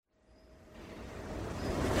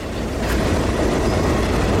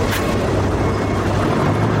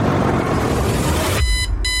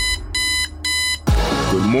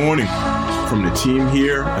morning from the team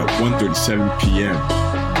here at 1:37 p.m.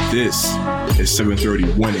 This is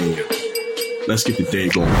 7:31 a.m. Let's get the day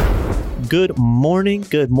going. Good morning.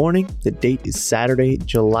 The date is Saturday,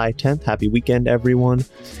 July 10th. Happy weekend, everyone.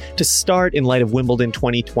 To start, in light of Wimbledon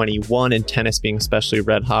 2021 and tennis being especially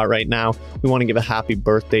red hot right now, we want to give a happy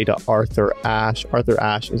birthday to Arthur Ashe. Arthur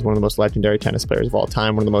Ashe is one of the most legendary tennis players of all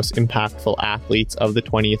time, one of the most impactful athletes of the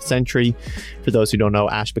 20th century. For those who don't know,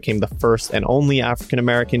 Ashe became the first and only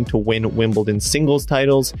African-American to win Wimbledon singles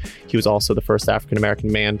titles. He was also the first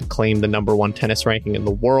African-American man to claim the /1 tennis ranking in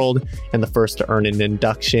the world and the first to earn an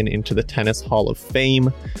induction into the Tennis Hall of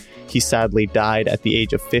Fame. He sadly died at the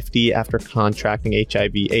age of 50 after contracting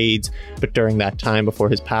HIV/AIDS, but during that time before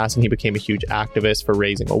his passing, he became a huge activist for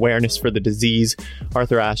raising awareness for the disease.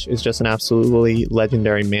 Arthur Ashe is just an absolutely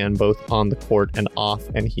legendary man, both on the court and off,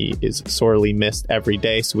 and he is sorely missed every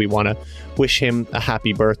day. So we want to wish him a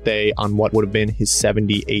happy birthday on what would have been his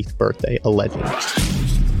 78th birthday, a legend.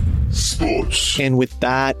 Sports. And with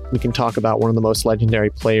that, we can talk about one of the most legendary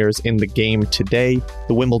players in the game today.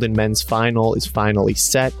 The Wimbledon men's final is finally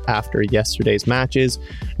set after yesterday's matches.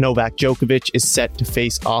 Novak Djokovic is set to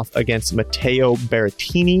face off against Matteo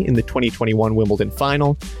Berrettini in the 2021 Wimbledon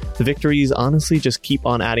final. The victories honestly just keep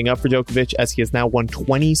on adding up for Djokovic, as he has now won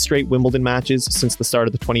 20 straight Wimbledon matches since the start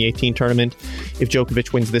of the 2018 tournament. If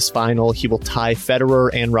Djokovic wins this final, he will tie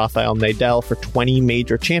Federer and Rafael Nadal for 20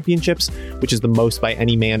 major championships, which is the most by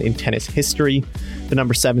any man in tennis history. The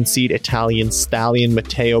number 7 seed Italian stallion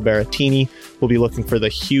Matteo Berrettini will be looking for the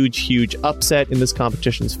huge upset in this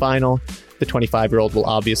competition's final. The 25-year-old will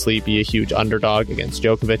obviously be a huge underdog against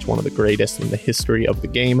Djokovic, one of the greatest in the history of the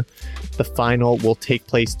game. The final will take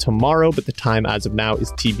place tomorrow, but the time as of now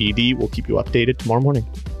is TBD. We'll keep you updated tomorrow morning.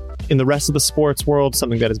 In the rest of the sports world,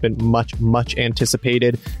 something that has been much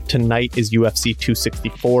anticipated, tonight is UFC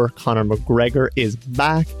 264. Conor McGregor is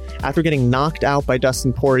back. After getting knocked out by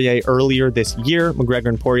Dustin Poirier earlier this year, McGregor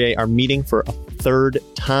and Poirier are meeting for a third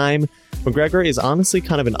time. McGregor is honestly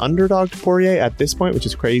kind of an underdog to Poirier at this point, which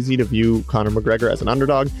is crazy to view Conor McGregor as an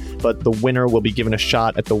underdog, but the winner will be given a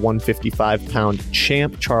shot at the 155-pound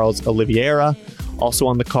champ, Charles Oliveira. Also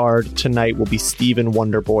on the card tonight will be Stephen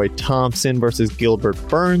Wonderboy Thompson versus Gilbert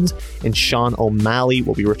Burns, and Sean O'Malley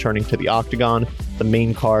will be returning to the octagon. The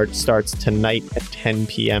main card starts tonight at 10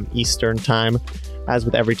 p.m. Eastern Time. As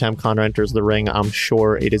with every time Conor enters the ring, I'm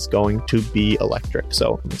sure it is going to be electric.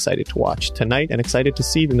 So I'm excited to watch tonight and excited to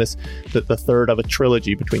see the third of a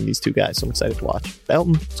trilogy between these two guys. So I'm excited to watch.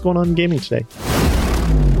 Elton, what's going on in gaming today?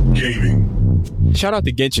 Gaming. Shout out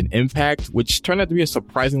to Genshin Impact, which turned out to be a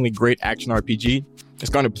surprisingly great action RPG. It's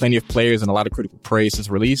garnered plenty of players and a lot of critical praise since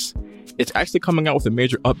release. It's actually coming out with a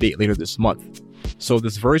major update later this month. So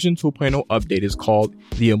this version 2.0 update is called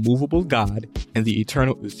The Immovable God and the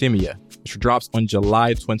Eternal Euthymia, which drops on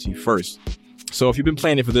July 21st. So if you've been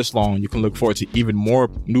playing it for this long, you can look forward to even more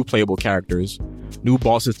new playable characters, new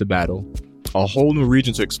bosses to battle, a whole new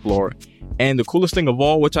region to explore, and the coolest thing of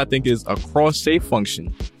all, which I think is a cross-save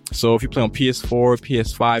function. So if you play on PS4,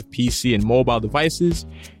 PS5, PC, and mobile devices,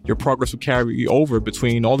 your progress will carry you over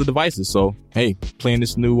between all the devices. So, hey, playing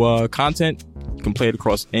this new content, you can play it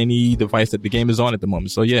across any device that the game is on at the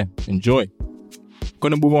moment. So yeah, enjoy.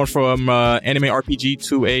 Going to move on from anime RPG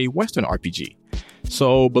to a Western RPG.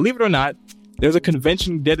 So believe it or not, there's a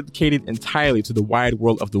convention dedicated entirely to the wide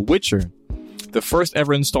world of The Witcher. The first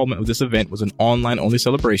ever installment of this event was an online-only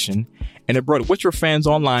celebration, and it brought Witcher fans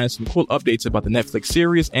online some cool updates about the Netflix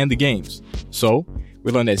series and the games. So,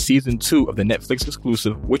 we learned that Season 2 of the Netflix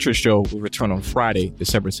exclusive Witcher show will return on Friday,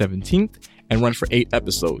 December 17th, and run for 8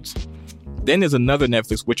 episodes. Then there's another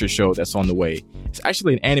Netflix Witcher show that's on the way. It's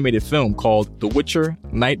actually an animated film called The Witcher: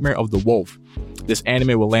 Nightmare of the Wolf. This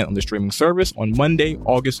anime will land on the streaming service on Monday,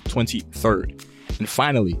 August 23rd. And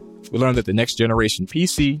finally, we learned that the next generation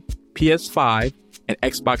PC, PS5, and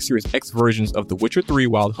Xbox Series X versions of The Witcher 3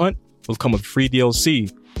 Wild Hunt will come with free DLC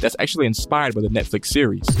that's actually inspired by the Netflix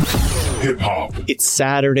series. Hip-hop. It's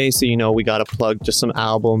Saturday, so we got to plug just some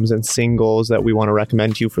albums and singles that we want to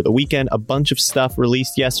recommend to you for the weekend. A bunch of stuff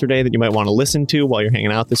released yesterday that you might want to listen to while you're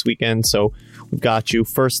hanging out this weekend, so we've got you.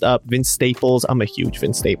 First up, Vince Staples. I'm a huge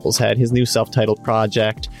Vince Staples head. His new self-titled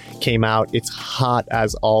project came out. It's hot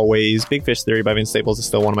as always. Big Fish Theory by Vince Staples is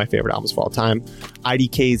still one of my favorite albums of all time.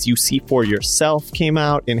 IDK's You See For Yourself came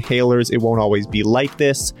out. Inhaler's It Won't Always Be Like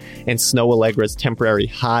This, and Snow Allegra's Temporary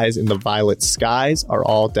Highs in the Violet Skies are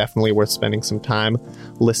all definitely worth spending some time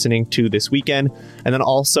listening to this weekend. And then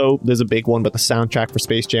also, there's a big one, but the soundtrack for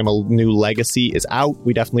Space Jam: A New Legacy is out.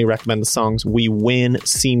 We definitely recommend the songs We Win,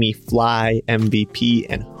 See Me Fly, MVP,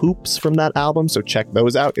 and Hoops from that album. So check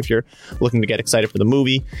those out if you're looking to get excited for the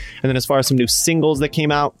movie. And then as far as some new singles that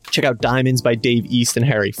came out, check out Diamonds by Dave East and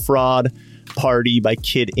Harry Fraud, Party by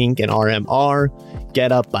Kid Ink and RMR,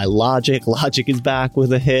 Get Up by Logic. Logic is back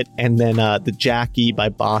with a hit. And then The Jackie by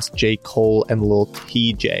Boss J. Cole and Lil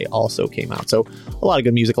TJ also came out. So a lot of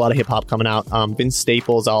good music, a lot of hip hop coming out. Vince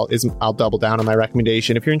Staples, I'll double down on my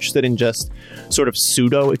recommendation. If you're interested in just sort of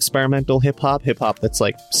pseudo experimental hip hop that's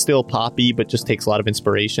like still poppy, but just takes a lot of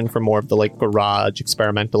inspiration from more of the like garage,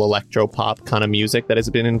 experimental, electro pop kind of music that has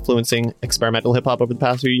been influencing experimental hip hop over the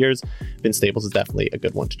past few years, Vince Staples is definitely a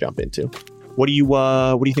good one to jump into. What do you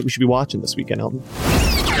think we should be watching this weekend, Elton?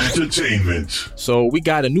 Entertainment. So we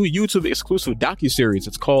got a new YouTube exclusive docuseries.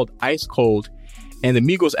 It's called Ice Cold, and the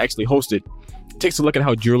Migos actually host it. It takes a look at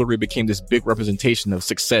how jewelry became this big representation of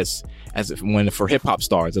success for hip hop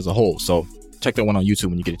stars as a whole. So check that one on YouTube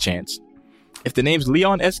when you get a chance. If the names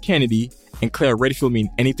Leon S. Kennedy and Claire Redfield mean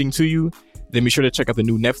anything to you, then be sure to check out the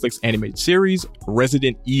new Netflix animated series,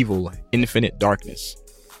 Resident Evil: Infinite Darkness.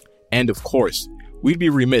 And of course, we'd be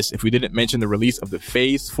remiss if we didn't mention the release of the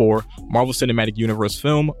Phase 4 Marvel Cinematic Universe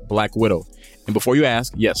film, Black Widow. And before you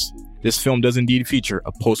ask, yes, this film does indeed feature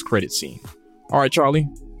a post-credit scene. All right, Charlie,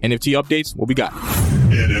 NFT updates, what we got?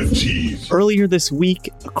 NFTs. Earlier this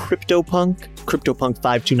week, CryptoPunk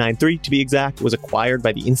 5293 to be exact, was acquired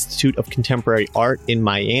by the Institute of Contemporary Art in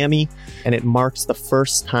Miami, and it marks the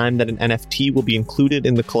first time that an NFT will be included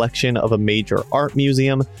in the collection of a major art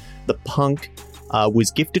museum. The Punk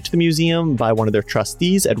was gifted to the museum by one of their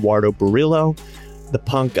trustees, Eduardo Burillo. The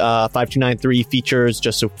Punk 5293 features,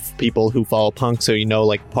 just so people who follow Punk, so you know,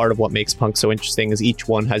 like part of what makes Punk so interesting is each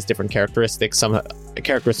one has different characteristics. Some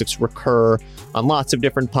characteristics recur on lots of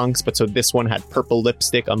different Punks, but so this one had purple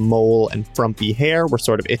lipstick, a mole, and frumpy hair were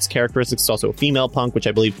sort of its characteristics. It's also a female Punk, which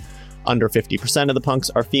I believe under 50% of the Punks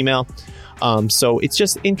are female. So it's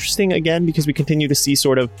just interesting, again, because we continue to see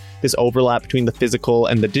sort of this overlap between the physical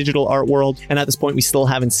and the digital art world. And at this point, we still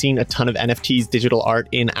haven't seen a ton of NFTs, digital art,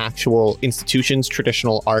 in actual institutions,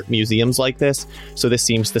 traditional art museums like this. So this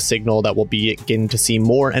seems to signal that we'll begin to see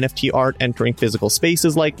more NFT art entering physical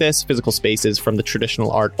spaces like this, physical spaces from the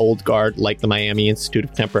traditional art old guard, like the Miami Institute of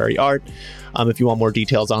Contemporary Art. If you want more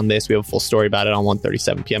details on this, we have a full story about it on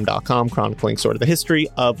 137pm.com, chronicling sort of the history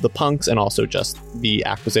of the Punks and also just the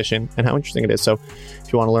acquisition and how interesting it is. So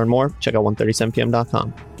if you want to learn more, check out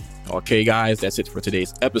 137pm.com. Okay, guys, that's it for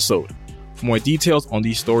today's episode. For more details on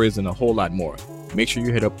these stories and a whole lot more, make sure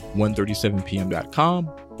you hit up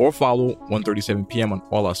 137pm.com or follow 137pm on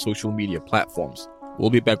all our social media platforms. We'll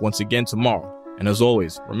be back once again tomorrow. And as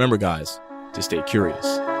always, remember, guys, to stay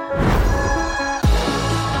curious.